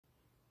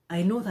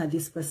I know that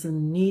this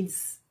person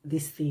needs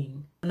this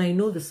thing and I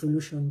know the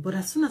solution, but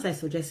as soon as I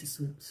suggest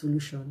a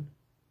solution,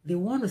 they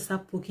want to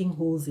start poking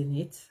holes in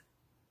it,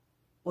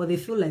 or they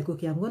feel like,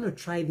 okay, I'm going to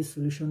try this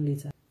solution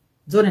later.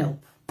 Don't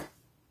help.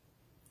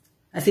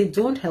 I say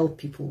don't help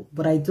people,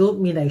 but I don't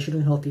mean that you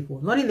shouldn't help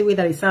people. Not in the way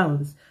that it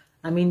sounds.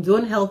 I mean,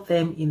 don't help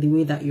them in the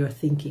way that you're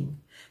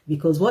thinking,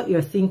 because what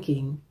you're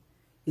thinking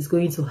is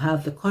going to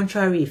have the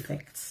contrary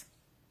effects.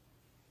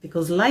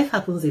 Because life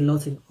happens a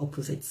lot in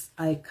opposites.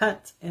 I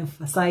can't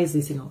emphasize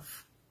this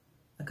enough.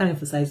 I can't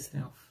emphasize it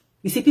enough.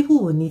 You see,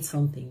 people will need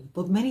something,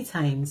 but many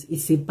times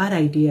it's a bad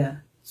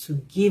idea to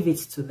give it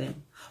to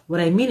them. What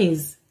I mean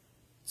is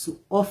to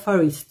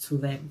offer it to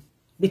them.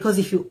 Because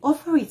if you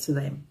offer it to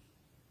them,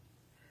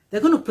 they're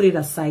going to put it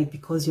aside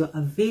because you're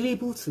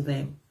available to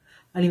them.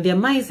 And in their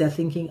minds, they're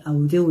thinking, I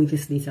will deal with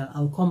this later.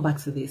 I'll come back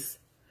to this.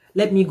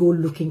 Let me go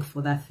looking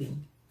for that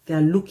thing.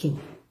 They're looking.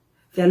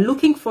 They're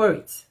looking for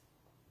it.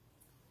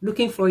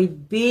 Looking for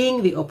it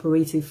being the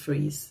operative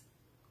phrase.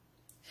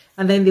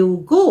 And then they will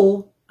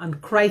go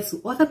and cry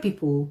to other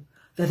people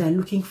that are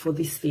looking for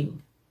this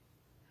thing.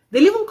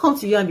 They'll even come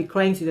to you and be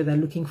crying to you that they're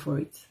looking for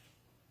it.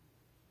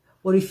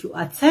 But if you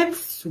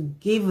attempt to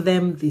give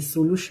them the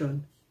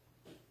solution,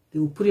 they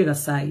will put it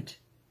aside.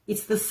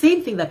 It's the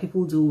same thing that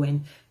people do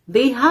when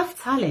they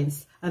have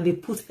talents and they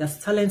put their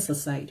talents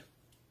aside.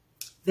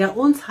 Their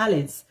own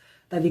talents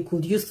that they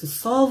could use to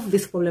solve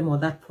this problem or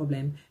that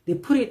problem, they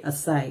put it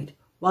aside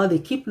while they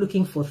keep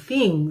looking for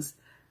things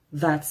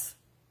that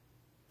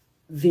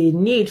they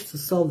need to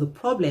solve the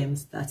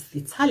problems that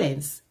the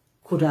talents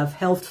could have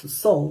helped to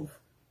solve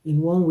in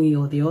one way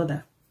or the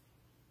other.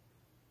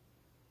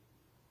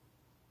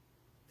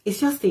 It's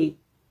just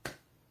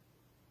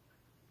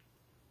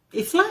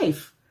it's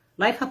life.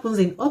 Life happens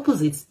in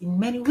opposites in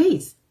many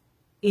ways,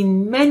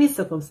 in many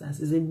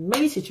circumstances, in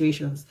many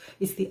situations.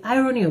 It's the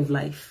irony of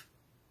life.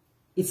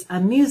 It's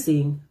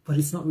amusing, but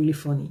it's not really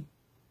funny.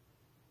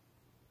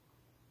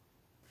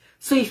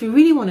 So if you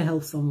really want to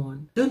help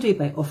someone, don't do it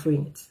by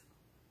offering it.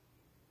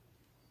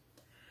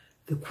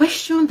 The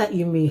question that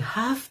you may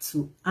have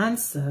to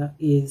answer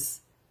is,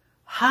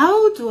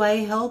 how do I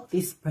help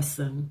this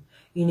person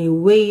in a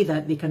way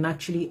that they can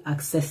actually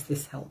access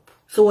this help?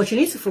 So what you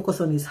need to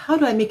focus on is, how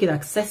do I make it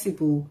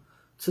accessible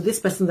to this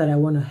person that I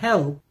want to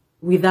help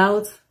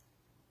without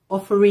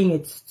offering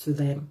it to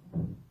them?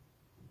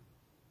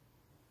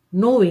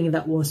 Knowing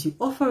that once you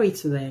offer it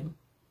to them,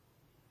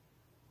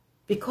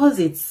 because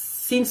it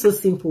seems so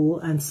simple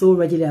and so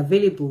readily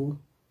available,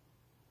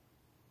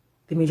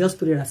 they may just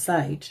put it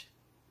aside.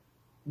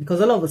 Because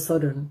all of a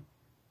sudden,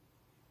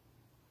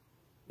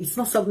 it's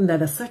not something that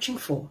they're searching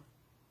for.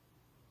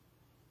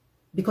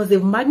 Because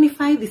they've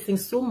magnified these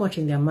things so much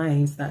in their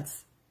minds that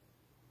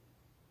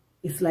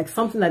it's like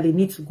something that they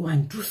need to go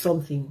and do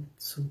something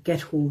to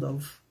get hold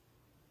of.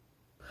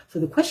 So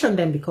the question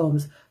then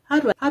becomes, how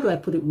do I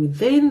put it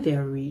within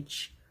their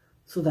reach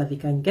so that they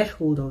can get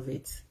hold of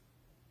it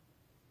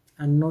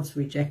and not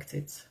reject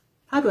it?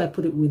 How do I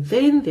put it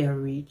within their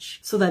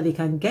reach so that they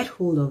can get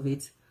hold of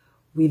it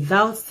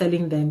without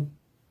telling them,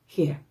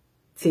 here,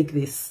 take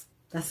this?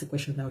 That's the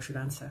question that we should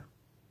answer.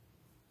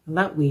 And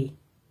that way,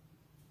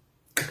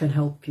 you can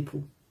help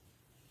people.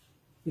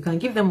 You can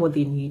give them what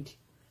they need.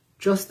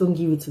 Just don't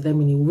give it to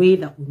them in a way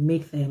that will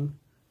make them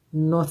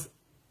not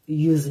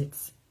use it.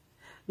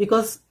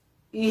 Because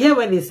you hear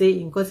when they say,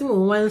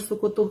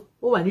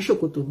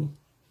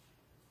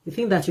 the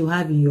thing that you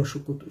have in your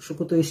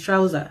shokoto is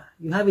trouser.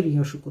 You have it in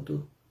your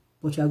shokoto,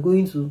 but you are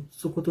going to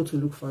Sokoto to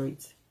look for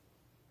it.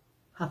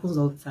 Happens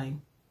all the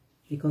time.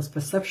 Because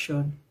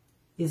perception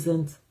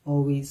isn't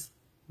always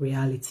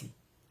reality.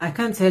 I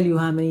can't tell you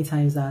how many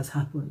times that has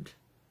happened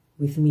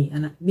with me,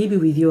 and maybe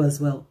with you as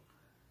well.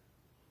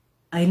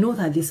 I know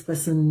that this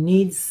person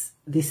needs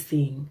this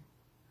thing,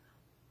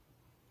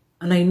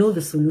 and I know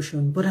the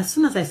solution, but as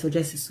soon as I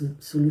suggest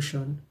a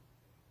solution,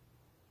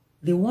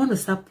 they want to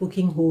start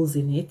poking holes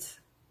in it,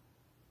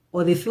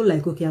 or they feel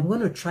like, okay, I'm going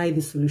to try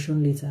this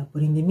solution later,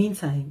 but in the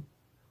meantime,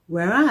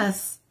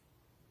 whereas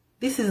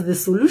this is the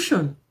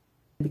solution.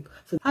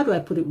 So how do I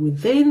put it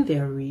within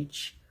their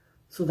reach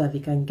so that they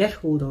can get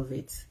hold of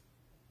it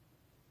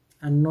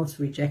and not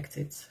reject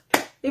it?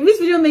 If this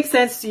video makes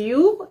sense to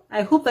you,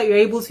 I hope that you're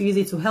able to use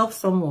it to help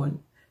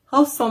someone.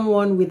 Help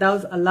someone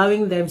without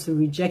allowing them to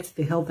reject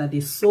the help that they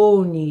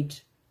so need.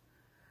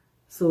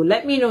 So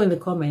let me know in the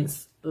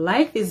comments.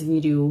 Like this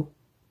video,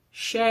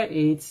 share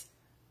it,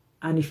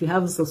 and if you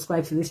haven't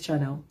subscribed to this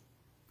channel,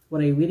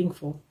 what are you waiting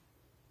for?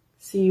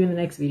 See you in the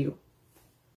next video.